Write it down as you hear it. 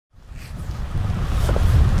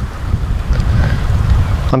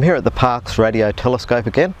I'm here at the Parkes radio telescope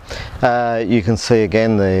again. You can see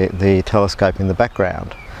again the telescope in the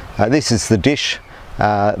background. This is the dish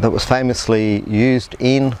that was famously used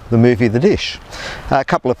in the movie The Dish. A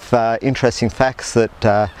couple of interesting facts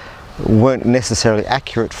that weren't necessarily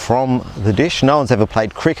accurate from The Dish. No one's ever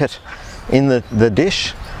played cricket in the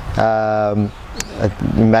dish.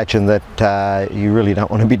 Imagine that you really don't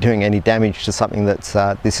want to be doing any damage to something that's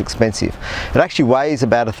this expensive. It actually weighs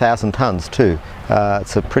about 1,000 tonnes too.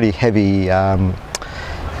 It's a pretty heavy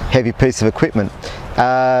piece of equipment.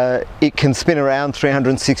 It can spin around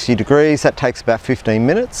 360 degrees. That takes about 15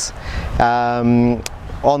 minutes.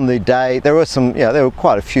 On the day, there were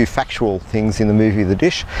quite a few factual things in the movie The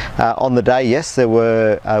Dish. On the day, yes, there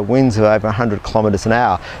were winds of over 100 kilometres an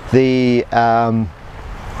hour.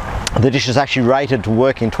 The dish is actually rated to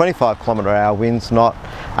work in 25 km/h winds, not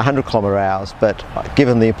 100 km/h, but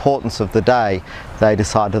given the importance of the day, they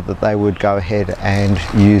decided that they would go ahead and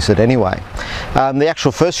use it anyway. The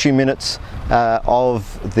actual first few minutes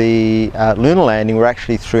of the lunar landing were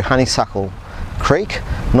actually through Honeysuckle Creek,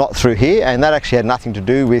 not through here, and that actually had nothing to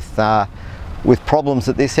do with problems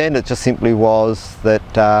at this end. It just simply was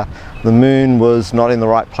that the moon was not in the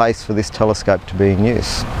right place for this telescope to be in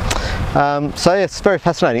use. So yeah, it's very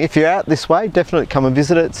fascinating. If you're out this way, definitely come and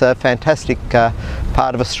visit it. It's a fantastic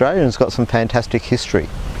part of Australia and it's got some fantastic history.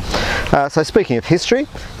 So speaking of history,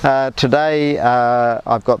 today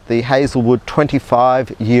I've got the Hazelwood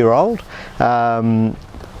 25-year-old,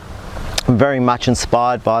 very much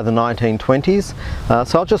inspired by the 1920s.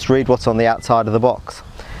 So I'll just read what's on the outside of the box.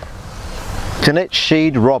 Jeanette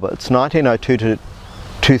Sheed Roberts, 1902 to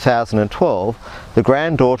 2012, the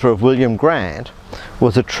granddaughter of William Grant,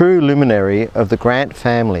 was a true luminary of the Grant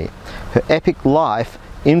family. Her epic life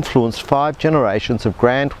influenced 5 generations of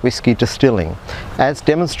Grant whisky distilling, as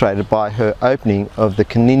demonstrated by her opening of the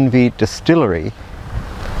Coninvie Distillery.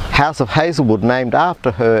 House of Hazelwood, named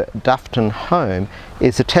after her Dufton home,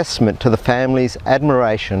 is a testament to the family's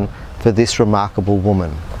admiration for this remarkable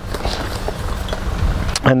woman.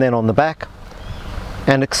 And then on the back,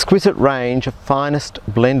 an exquisite range of finest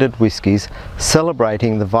blended whiskies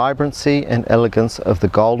celebrating the vibrancy and elegance of the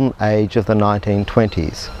golden age of the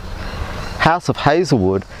 1920s. House of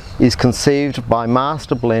Hazelwood is conceived by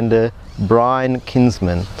master blender Brian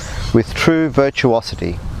Kinsman with true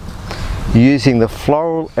virtuosity, using the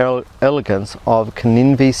floral elegance of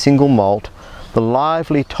Coninvie single malt, the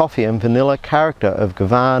lively toffee and vanilla character of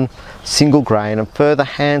Gavan single grain, and further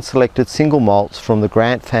hand-selected single malts from the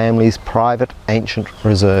Grant family's private ancient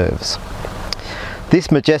reserves. This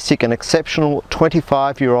majestic and exceptional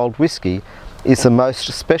 25-year-old whisky is the most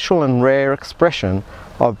special and rare expression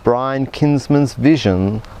of Brian Kinsman's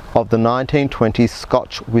vision of the 1920s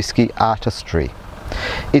Scotch whisky artistry.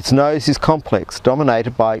 Its nose is complex,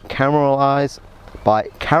 dominated by caramelized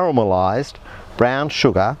brown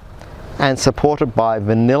sugar, and supported by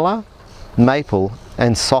vanilla, maple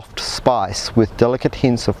and soft spice with delicate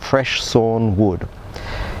hints of fresh sawn wood.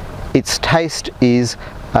 Its taste is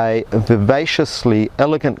a vivaciously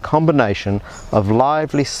elegant combination of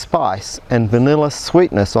lively spice and vanilla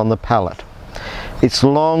sweetness on the palate. Its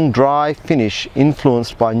long dry finish,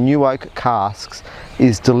 influenced by new oak casks,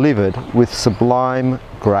 is delivered with sublime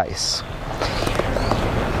grace.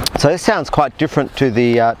 So this sounds quite different to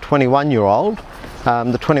the 21-year-old.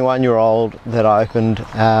 The 21-year-old that I opened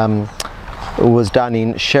was done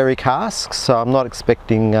in sherry casks, so I'm not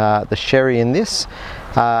expecting the sherry in this,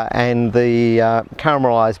 and the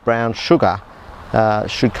caramelized brown sugar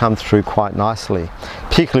should come through quite nicely,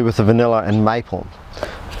 particularly with the vanilla and maple.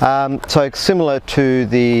 So similar to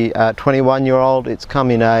the 21-year-old, it's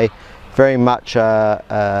come in a very much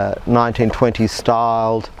 1920s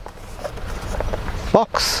styled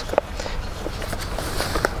box.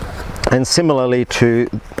 And similarly to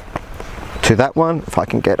that one, if I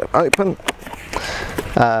can get it open,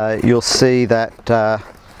 you'll see that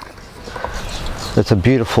it's a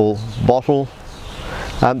beautiful bottle.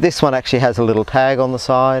 This one actually has a little tag on the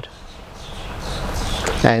side,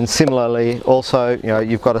 and similarly also,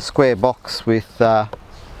 you've got a square box with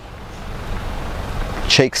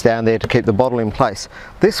cheeks down there to keep the bottle in place.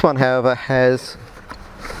 This one, however, has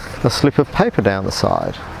a slip of paper down the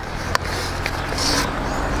side.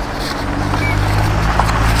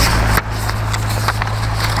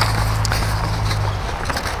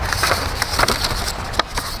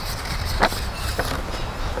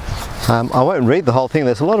 I won't read the whole thing,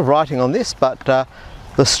 there's a lot of writing on this, but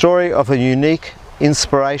the story of a unique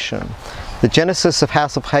inspiration. The genesis of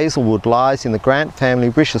House of Hazelwood lies in the Grant family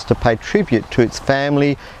wishes to pay tribute to its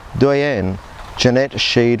family doyenne, Jeanette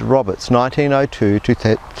Sheed Roberts, 1902 to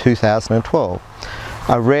 2012.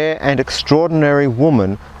 a rare and extraordinary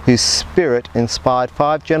woman whose spirit inspired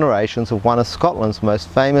 5 generations of one of Scotland's most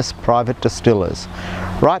famous private distillers,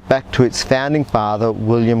 right back to its founding father,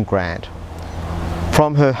 William Grant.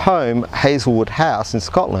 From her home, Hazelwood House in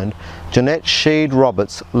Scotland, Jeanette Sheed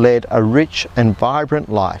Roberts led a rich and vibrant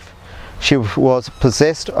life. She was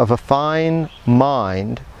possessed of a fine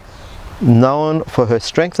mind, known for her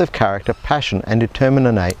strength of character, passion and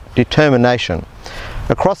determination.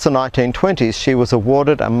 Across the 1920s, she was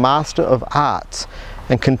awarded a Master of Arts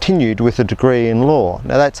and continued with a degree in law.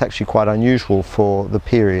 Now that's actually quite unusual for the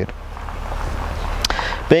period.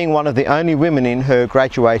 Being one of the only women in her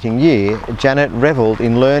graduating year, Janet revelled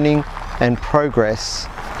in learning and progress,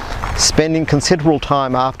 spending considerable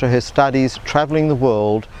time after her studies travelling the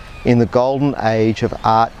world in the golden age of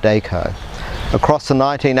Art Deco. Across the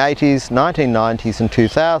 1980s, 1990s and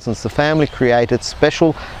 2000s, the family created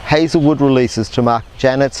special Hazelwood releases to mark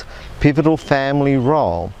Janet's pivotal family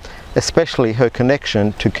role, especially her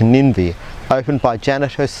connection to Kinninvie, opened by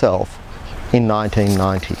Janet herself in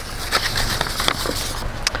 1990.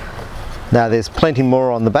 Now there's plenty more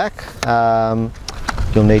on the back.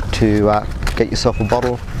 You'll need to get yourself a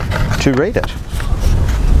bottle to read it.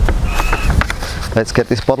 Let's get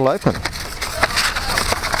this bottle open.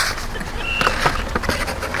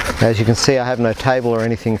 As you can see, I have no table or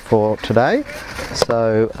anything for today,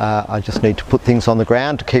 so I just need to put things on the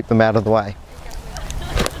ground to keep them out of the way.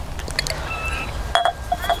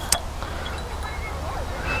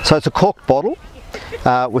 So it's a corked bottle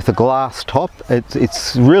with a glass top.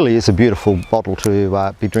 It really is a beautiful bottle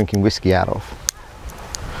to be drinking whiskey out of,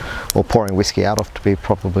 or pouring whiskey out of, to be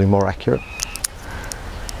probably more accurate.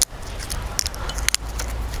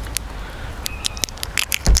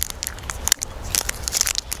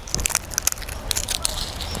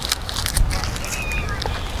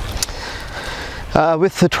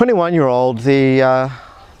 With the 21-year-old, the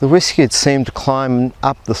whiskey had seemed to climb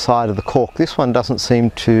up the side of the cork. This one doesn't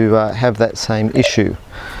seem to have that same issue.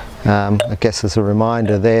 I guess as a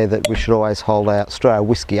reminder there that we should always hold our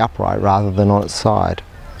whiskey upright rather than on its side.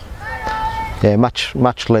 Yeah,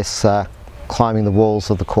 much less climbing the walls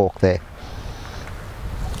of the cork there.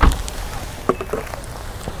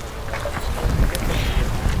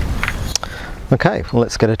 Okay, well,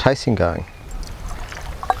 let's get a tasting going.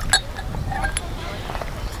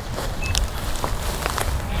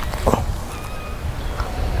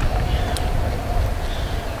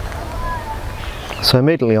 So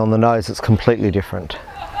immediately on the nose it's completely different.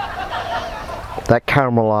 That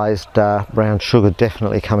caramelised brown sugar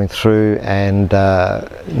definitely coming through, and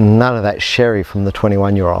none of that sherry from the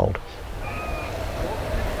 21-year-old.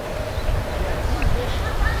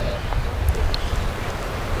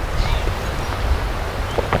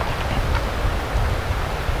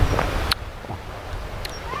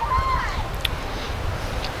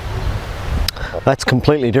 That's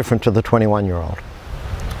completely different to the 21-year-old.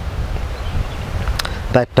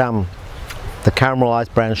 That the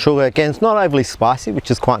caramelised brown sugar, again, it's not overly spicy,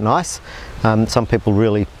 which is quite nice. Some people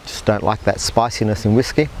really just don't like that spiciness in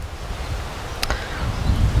whiskey.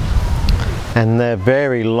 And the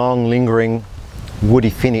very long lingering woody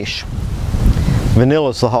finish.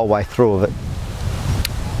 Vanilla's the whole way through of it.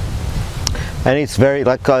 And it's very,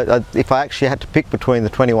 like, if I actually had to pick between the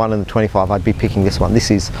 21 and the 25, I'd be picking this one.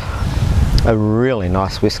 This is a really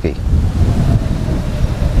nice whiskey.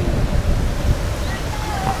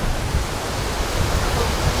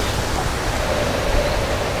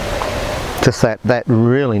 Just that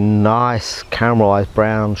really nice caramelised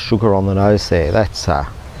brown sugar on the nose there. That's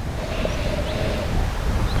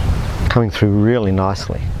coming through really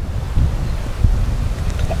nicely.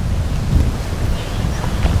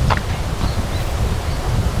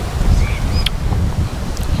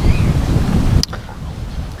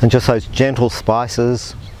 And just those gentle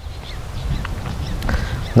spices.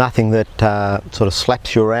 Nothing that sort of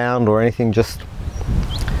slaps you around or anything, just,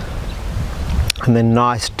 and then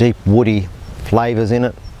nice deep woody flavours in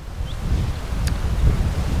it.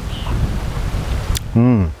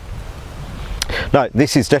 No,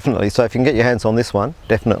 this is definitely, so if you can get your hands on this one,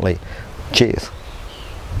 definitely. Cheers.